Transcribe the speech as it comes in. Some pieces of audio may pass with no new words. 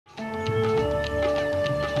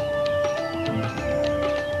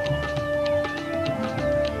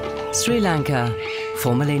Sri Lanka,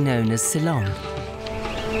 formerly known as Ceylon.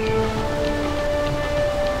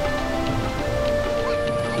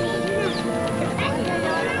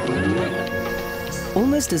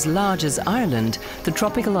 Almost as large as Ireland, the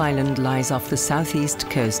tropical island lies off the southeast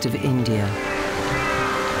coast of India.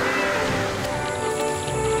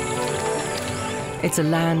 It's a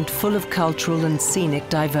land full of cultural and scenic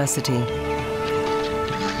diversity.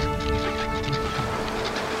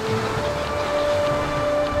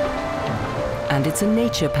 And it's a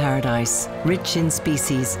nature paradise, rich in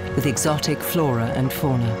species with exotic flora and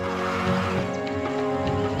fauna.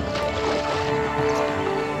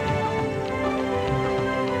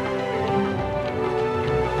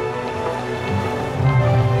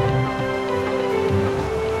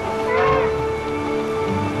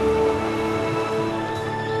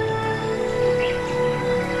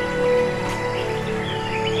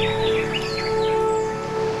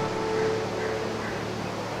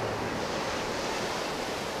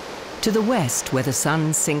 To the west, where the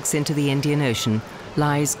sun sinks into the Indian Ocean,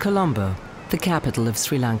 lies Colombo, the capital of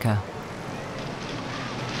Sri Lanka.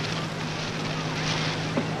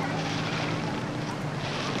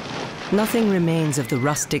 Nothing remains of the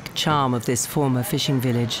rustic charm of this former fishing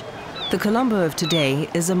village. The Colombo of today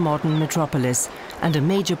is a modern metropolis and a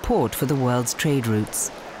major port for the world's trade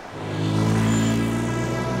routes.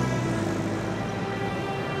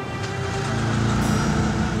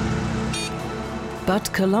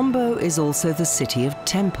 But Colombo is also the city of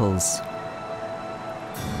temples.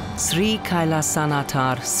 Sri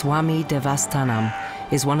Kailasanathar Swami Devasthanam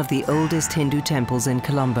is one of the oldest Hindu temples in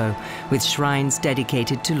Colombo, with shrines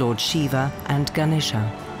dedicated to Lord Shiva and Ganesha.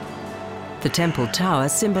 The temple tower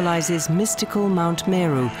symbolizes mystical Mount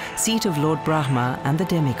Meru, seat of Lord Brahma and the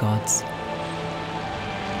demigods.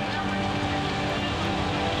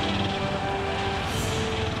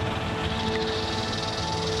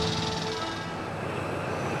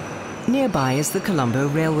 Nearby is the Colombo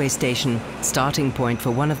railway station, starting point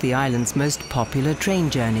for one of the island's most popular train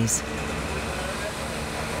journeys.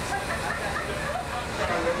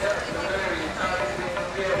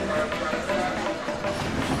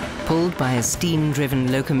 Pulled by a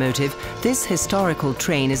steam-driven locomotive, this historical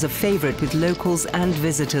train is a favorite with locals and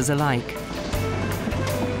visitors alike.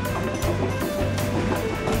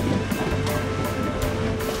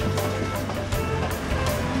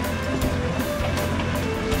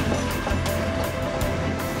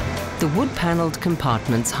 The wood-panelled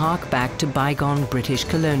compartments hark back to bygone British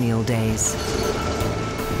colonial days.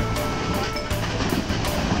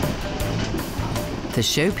 The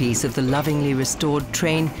showpiece of the lovingly restored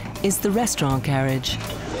train is the restaurant carriage.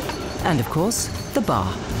 And of course, the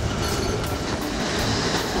bar.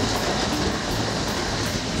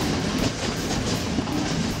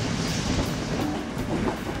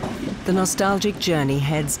 The nostalgic journey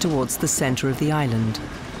heads towards the center of the island.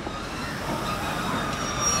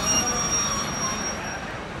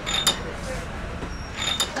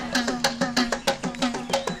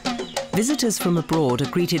 Visitors from abroad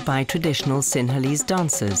are greeted by traditional Sinhalese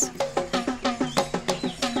dancers.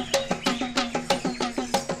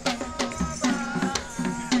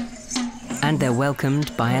 And they're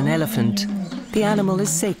welcomed by an elephant. The animal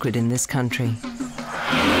is sacred in this country.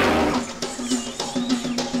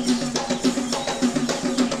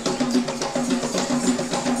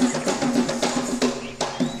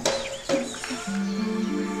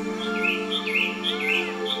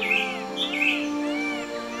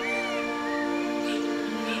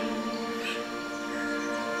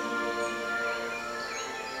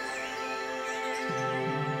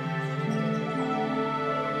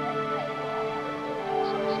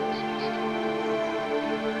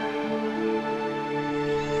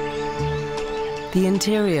 The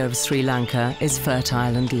interior of Sri Lanka is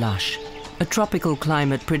fertile and lush. A tropical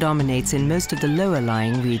climate predominates in most of the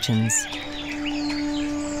lower-lying regions.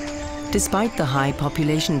 Despite the high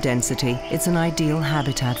population density, it's an ideal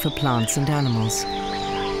habitat for plants and animals.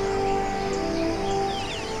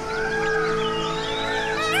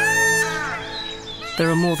 There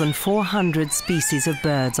are more than 400 species of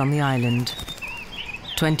birds on the island,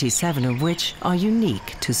 27 of which are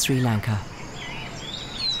unique to Sri Lanka.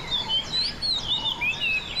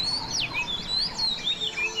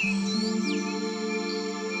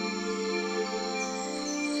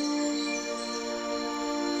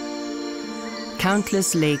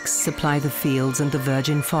 Countless lakes supply the fields and the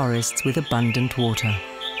virgin forests with abundant water.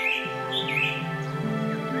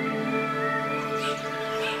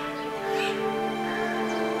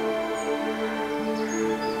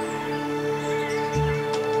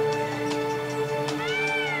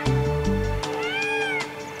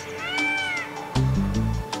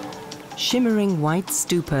 shimmering white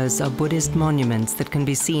stupas are Buddhist monuments that can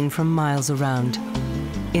be seen from miles around.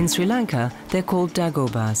 In Sri Lanka, they're called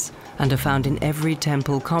dagobas and are found in every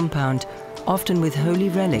temple compound, often with holy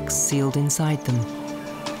relics sealed inside them.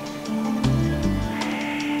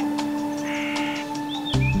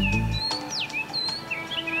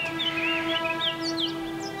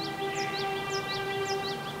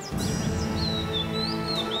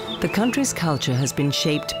 The country's culture has been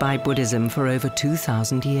shaped by Buddhism for over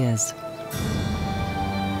 2,000 years.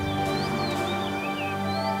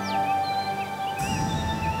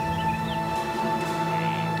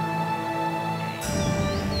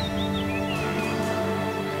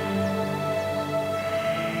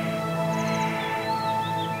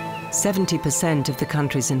 "70% of the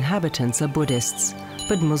country's inhabitants are Buddhists,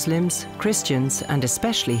 but Muslims, Christians, and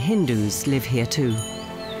especially Hindus live here too.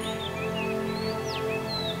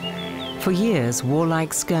 For years,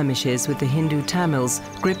 warlike skirmishes with the Hindu Tamils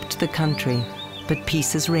gripped the country, but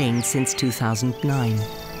peace has reigned since 2009.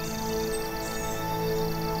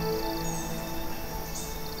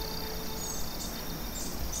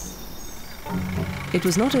 It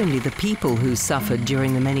was not only the people who suffered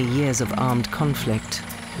during the many years of armed conflict.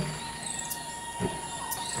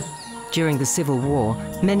 During the Civil War,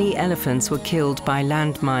 many elephants were killed by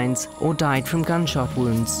landmines or died from gunshot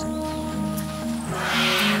wounds.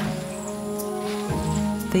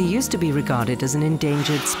 They used to be regarded as an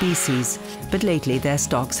endangered species, but lately their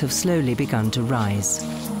stocks have slowly begun to rise.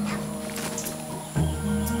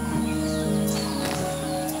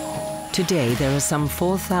 Today there are some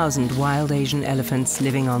 4,000 wild Asian elephants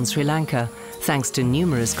living on Sri Lanka, thanks to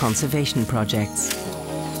numerous conservation projects.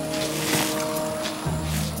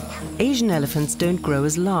 Asian elephants don't grow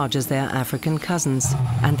as large as their African cousins,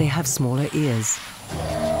 and they have smaller ears.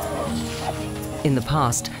 In the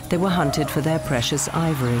past, they were hunted for their precious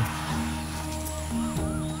ivory.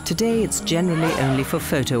 Today, it's generally only for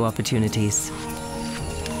photo opportunities.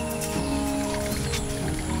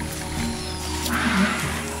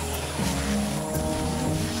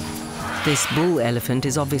 This bull elephant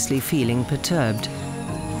is obviously feeling perturbed.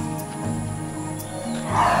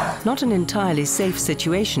 Not an entirely safe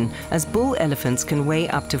situation, as bull elephants can weigh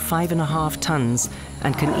up to 5.5 tons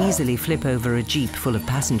and can easily flip over a jeep full of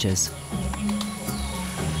passengers.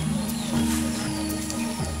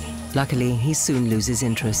 Luckily, he soon loses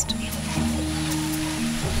interest.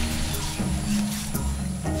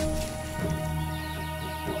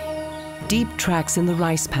 Deep tracks in the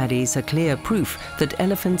rice paddies are clear proof that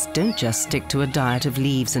elephants don't just stick to a diet of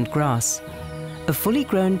leaves and grass. A fully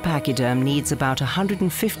grown pachyderm needs about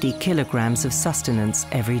 150 kilograms of sustenance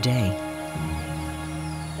every day.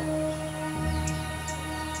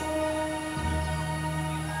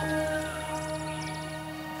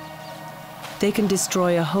 They can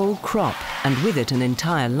destroy a whole crop, and with it an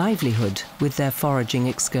entire livelihood, with their foraging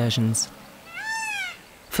excursions.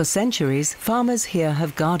 For centuries, farmers here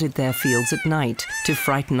have guarded their fields at night to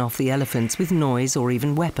frighten off the elephants with noise or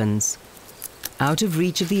even weapons. Out of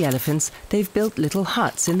reach of the elephants, they've built little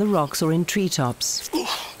huts in the rocks or in treetops.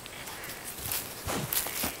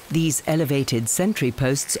 These elevated sentry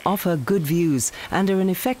posts offer good views and are an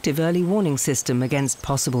effective early warning system against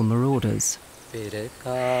possible marauders.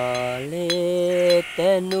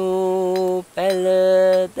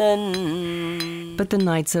 But the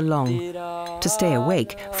nights are long. To stay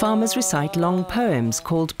awake, farmers recite long poems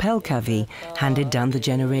called pelkavi, handed down the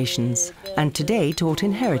generations, and today taught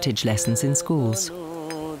in heritage lessons in schools.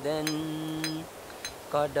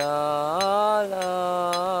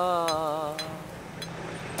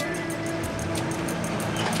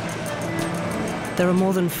 There are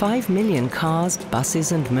more than 5 million cars,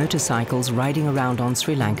 buses and motorcycles riding around on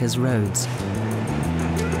Sri Lanka's roads.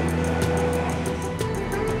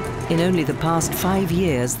 In only the past 5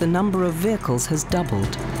 years, the number of vehicles has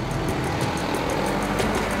doubled.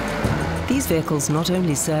 These vehicles not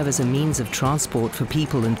only serve as a means of transport for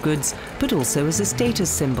people and goods, but also as a status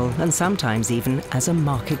symbol and sometimes even as a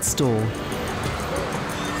market stall.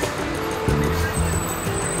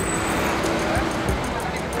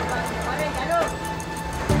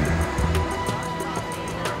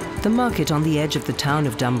 The market on the edge of the town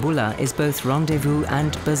of Dambulla is both rendezvous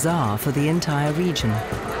and bazaar for the entire region.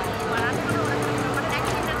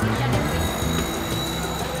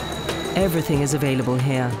 Everything is available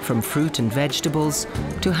here, from fruit and vegetables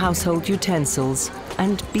to household utensils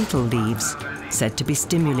and betel leaves, said to be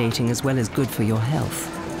stimulating as well as good for your health.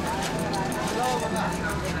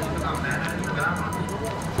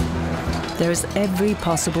 There is every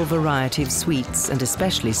possible variety of sweets and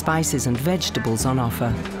especially spices and vegetables on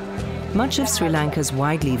offer. Much of Sri Lanka's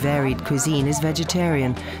widely varied cuisine is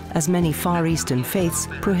vegetarian, as many Far Eastern faiths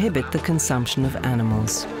prohibit the consumption of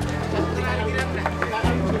animals.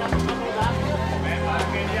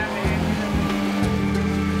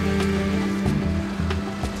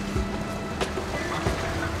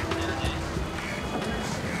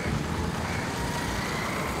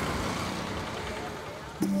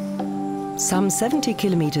 Some 70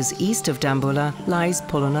 kilometers east of Dambulla lies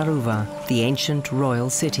Polonnaruwa, the ancient royal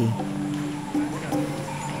city.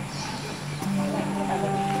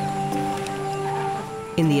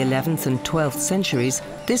 In the 11th and 12th centuries,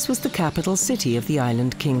 this was the capital city of the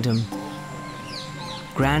island kingdom.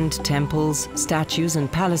 Grand temples, statues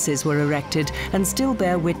and palaces were erected and still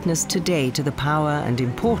bear witness today to the power and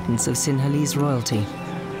importance of Sinhalese royalty.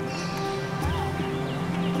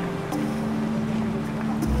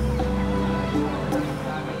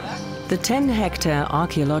 The 10-hectare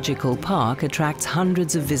archaeological park attracts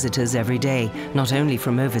hundreds of visitors every day, not only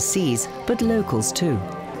from overseas, but locals too.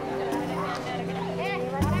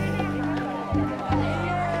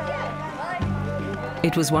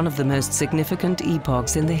 It was one of the most significant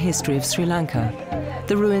epochs in the history of Sri Lanka.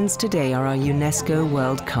 The ruins today are a UNESCO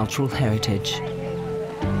World Cultural Heritage.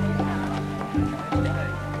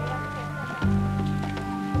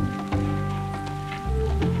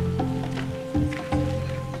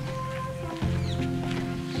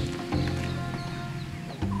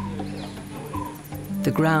 The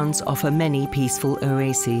grounds offer many peaceful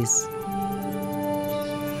oases.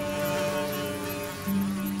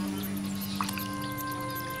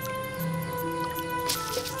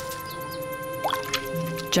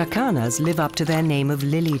 Jacanas live up to their name of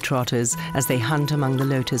lily trotters as they hunt among the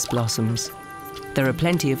lotus blossoms. There are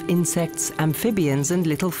plenty of insects, amphibians and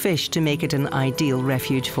little fish to make it an ideal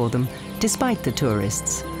refuge for them, despite the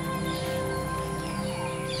tourists.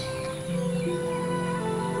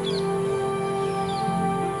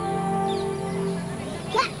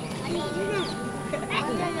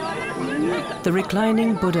 The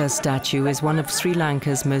reclining Buddha statue is one of Sri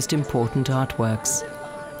Lanka's most important artworks.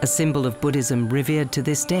 A symbol of Buddhism revered to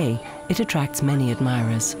this day, it attracts many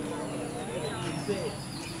admirers.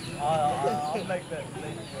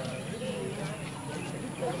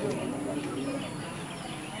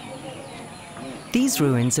 These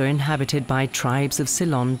ruins are inhabited by tribes of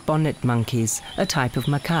Ceylon bonnet monkeys, a type of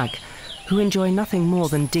macaque, who enjoy nothing more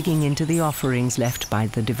than digging into the offerings left by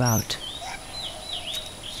the devout.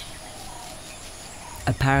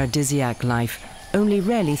 A paradisiac life, only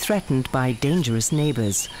rarely threatened by dangerous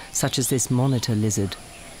neighbors, such as this monitor lizard.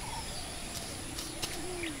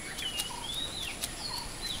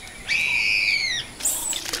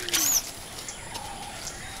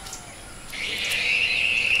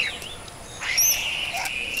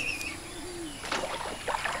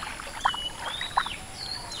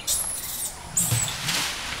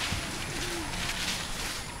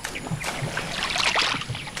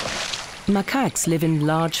 Macaques live in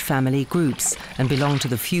large family groups and belong to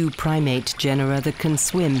the few primate genera that can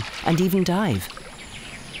swim and even dive.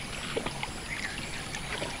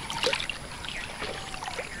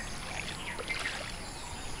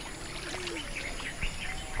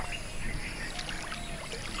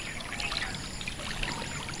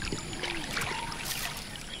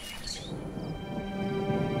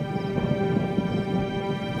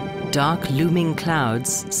 Dark looming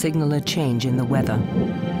clouds signal a change in the weather.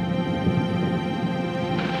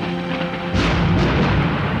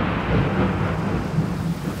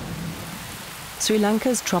 Sri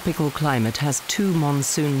Lanka's tropical climate has two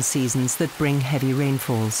monsoon seasons that bring heavy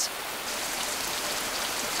rainfalls.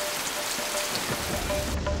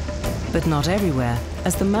 But not everywhere,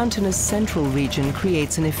 as the mountainous central region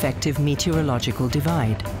creates an effective meteorological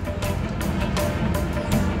divide.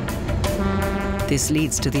 This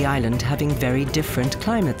leads to the island having very different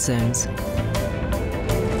climate zones.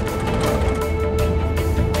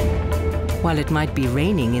 While it might be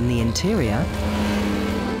raining in the interior,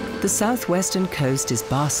 the southwestern coast is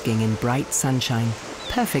basking in bright sunshine,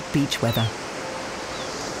 perfect beach weather.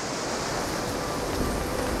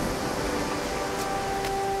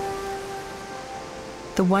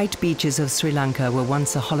 The white beaches of Sri Lanka were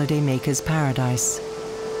once a holidaymaker's paradise.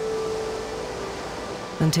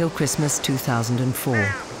 Until Christmas 2004.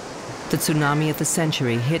 The tsunami of the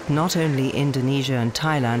century hit not only Indonesia and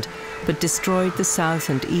Thailand, but destroyed the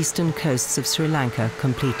south and eastern coasts of Sri Lanka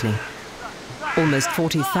completely. Almost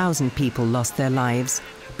 40,000 people lost their lives,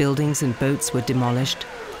 buildings and boats were demolished,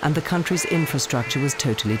 and the country's infrastructure was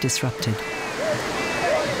totally disrupted.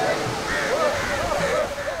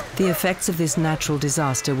 The effects of this natural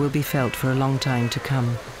disaster will be felt for a long time to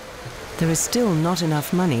come. there is still not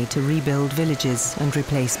enough money to rebuild villages and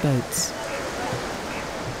replace boats.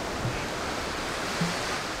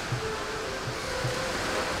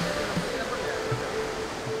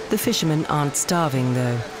 The fishermen aren't starving,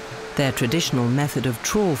 though. Their traditional method of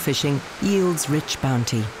trawl fishing yields rich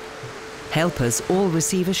bounty. Helpers all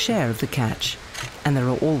receive a share of the catch, and there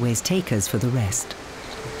are always takers for the rest.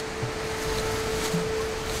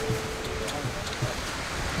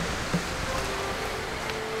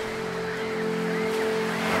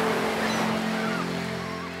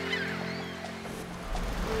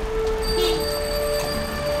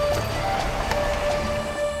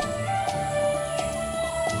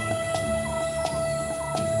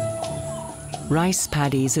 Rice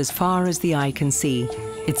paddies as far as the eye can see.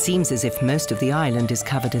 It seems as if most of the island is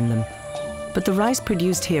covered in them. But the rice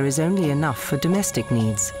produced here is only enough for domestic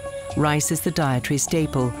needs. Rice is the dietary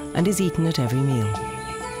staple and is eaten at every meal.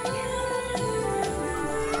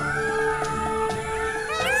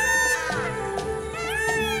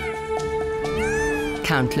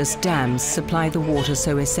 Countless dams supply the water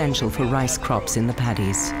so essential for rice crops in the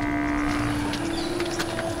paddies.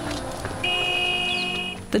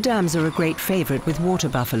 The dams are a great favorite with water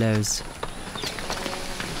buffaloes.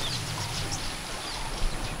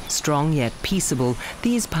 Strong yet peaceable,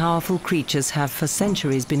 these powerful creatures have for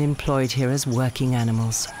centuries been employed here as working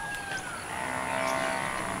animals.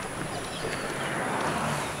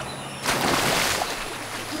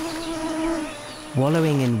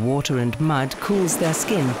 Wallowing in water and mud cools their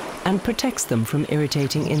skin and protects them from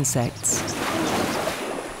irritating insects.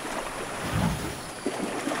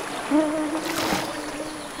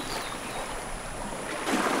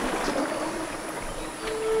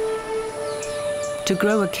 To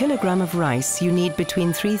grow a kilogram of rice, you need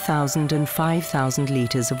between 3,000 and 5,000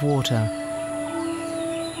 litres of water.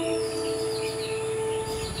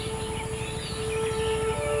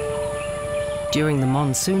 During the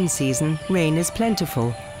monsoon season, rain is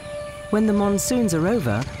plentiful. When the monsoons are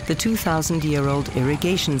over, the 2,000-year-old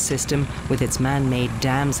irrigation system, with its man-made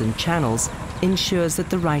dams and channels, ensures that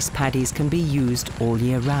the rice paddies can be used all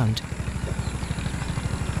year round.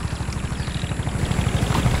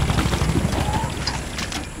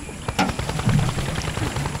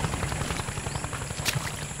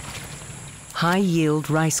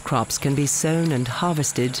 High-yield rice crops can be sown and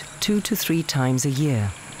harvested 2 to 3 times a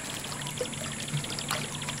year.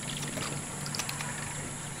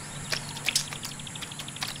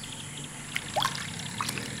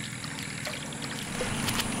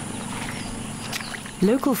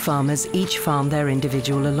 Local farmers each farm their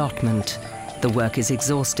individual allotment. The work is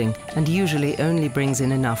exhausting and usually only brings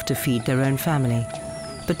in enough to feed their own family.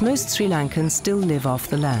 But most Sri Lankans still live off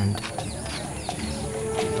the land.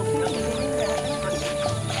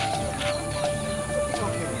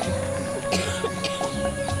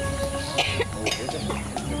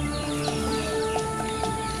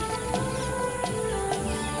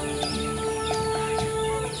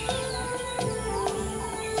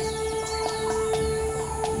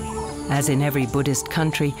 As in every Buddhist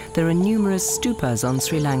country, there are numerous stupas on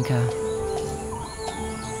Sri Lanka,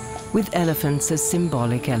 with elephants as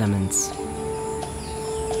symbolic elements.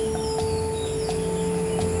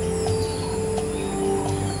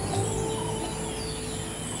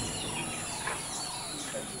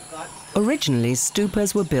 Originally,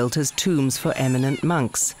 stupas were built as tombs for eminent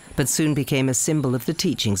monks, but soon became a symbol of the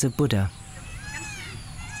teachings of Buddha.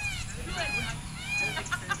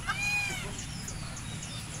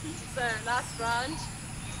 Last round,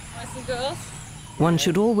 boys and girls. One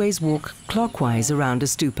should always walk clockwise around a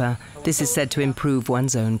stupa. This is said to improve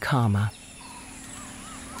one's own karma.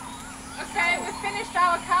 Okay, we've finished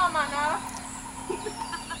our karma now.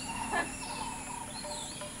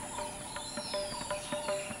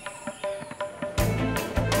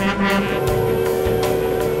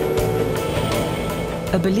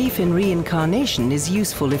 A belief in reincarnation is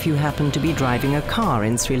useful if you happen to be driving a car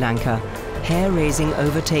in Sri Lanka. Hair-raising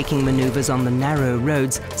overtaking maneuvers on the narrow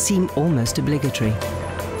roads seem almost obligatory.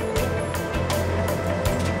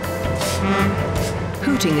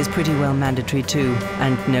 Hooting is pretty well mandatory too,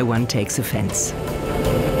 and no one takes offense.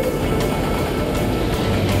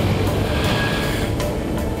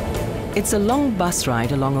 It's a long bus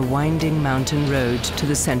ride along a winding mountain road to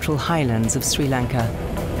the central highlands of Sri Lanka.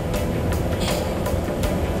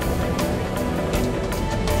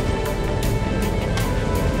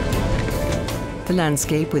 The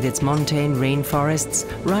landscape, with its montane rainforests,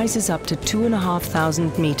 rises up to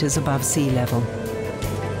 2,500 meters above sea level.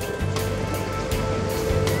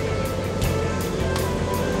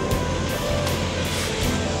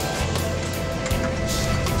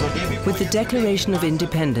 With the Declaration of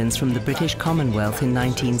Independence from the British Commonwealth in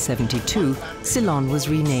 1972, Ceylon was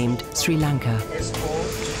renamed Sri Lanka.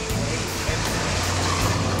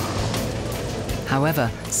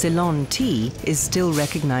 However, Ceylon tea is still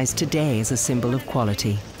recognized today as a symbol of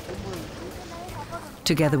quality.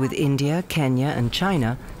 Together with India, Kenya and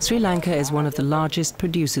China, Sri Lanka is one of the largest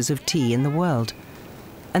producers of tea in the world.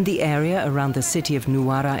 And the area around the city of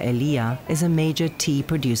Nuwara Eliya is a major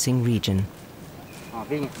tea-producing region.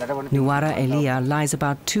 Nuwara Eliya lies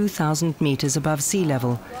about 2,000 meters above sea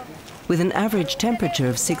level. With an average temperature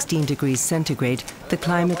of 16 degrees centigrade, the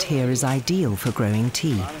climate here is ideal for growing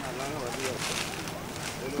tea.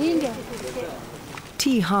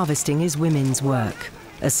 Tea harvesting is women's work.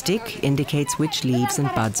 A stick indicates which leaves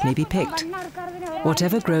and buds may be picked.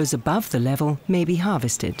 Whatever grows above the level may be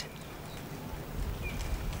harvested.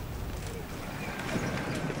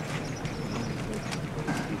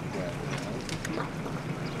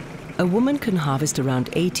 A woman can harvest around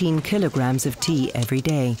 18 kilograms of tea every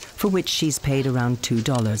day, for which she's paid around $2.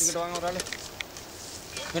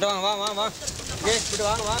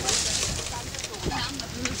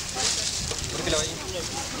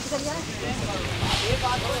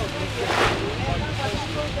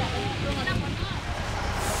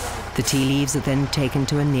 The tea leaves are then taken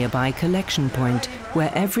to a nearby collection point,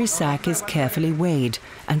 where every sack is carefully weighed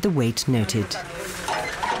and the weight noted.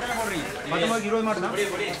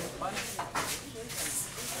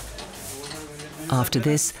 After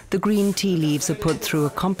this, the green tea leaves are put through a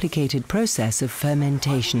complicated process of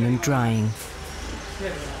fermentation and drying.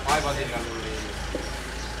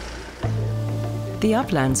 The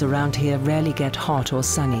uplands around here rarely get hot or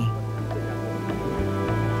sunny.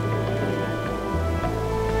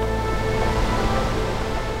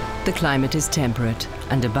 The climate is temperate,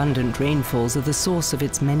 and abundant rainfalls are the source of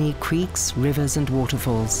its many creeks, rivers and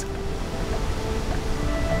waterfalls.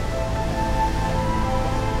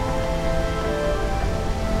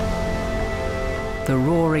 The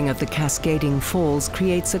roaring of the cascading falls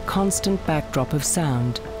creates a constant backdrop of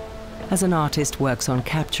sound, as an artist works on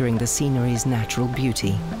capturing the scenery's natural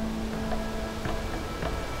beauty.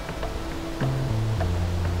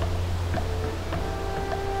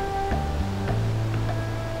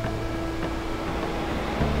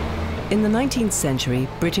 In the 19th century,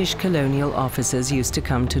 British colonial officers used to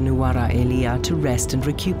come to Nuwara Eliya to rest and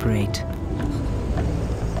recuperate.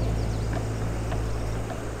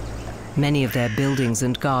 Many of their buildings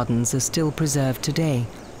and gardens are still preserved today.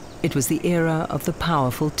 It was the era of the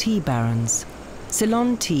powerful tea barons.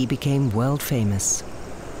 Ceylon tea became world famous.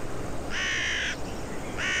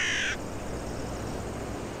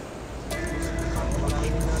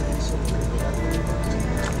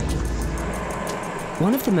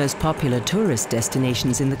 One of the most popular tourist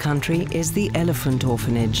destinations in the country is the elephant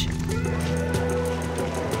orphanage.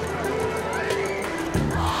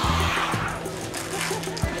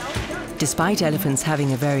 Despite elephants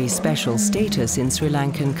having a very special status in Sri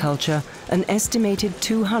Lankan culture, an estimated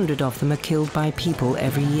 200 of them are killed by people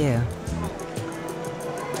every year.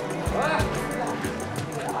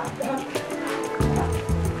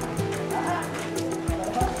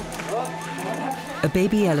 A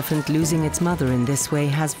baby elephant losing its mother in this way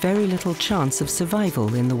has very little chance of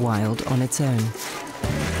survival in the wild on its own.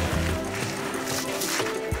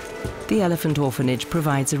 The elephant orphanage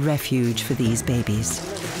provides a refuge for these babies.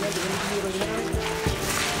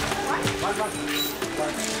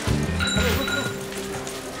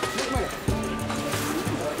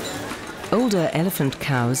 Older elephant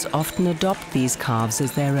cows often adopt these calves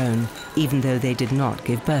as their own, even though they did not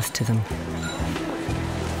give birth to them.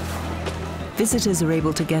 Visitors are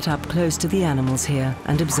able to get up close to the animals here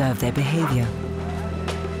and observe their behavior.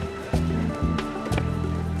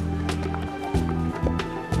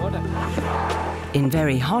 In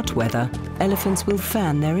very hot weather, elephants will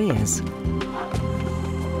fan their ears.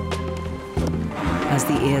 As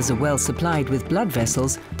the ears are well supplied with blood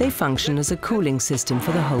vessels, they function as a cooling system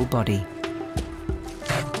for the whole body.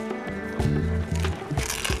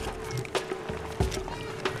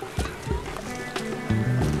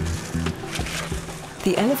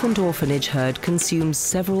 The elephant orphanage herd consumes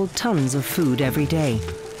several tons of food every day.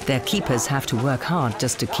 Their keepers have to work hard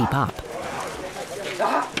just to keep up.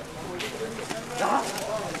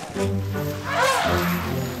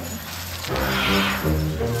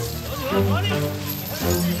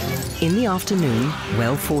 In the afternoon,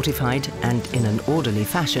 well fortified and in an orderly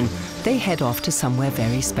fashion, they head off to somewhere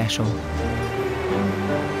very special.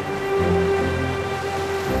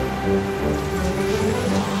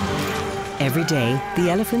 Every day, the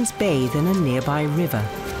elephants bathe in a nearby river.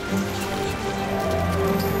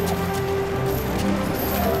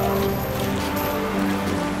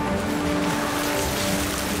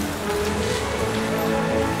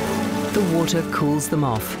 water cools them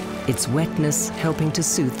off, its wetness helping to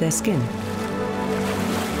soothe their skin.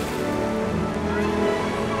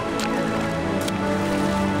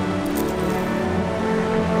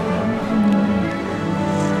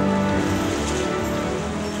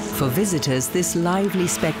 For visitors, this lively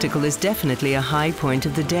spectacle is definitely a high point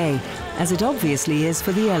of the day, as it obviously is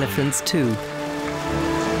for the elephants too.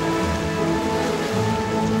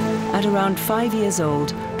 At around 5 years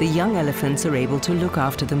old, the young elephants are able to look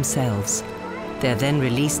after themselves. They're then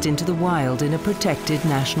released into the wild in a protected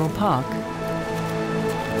national park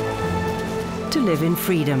to live in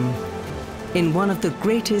freedom in one of the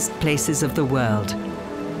greatest places of the world,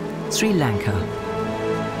 Sri Lanka.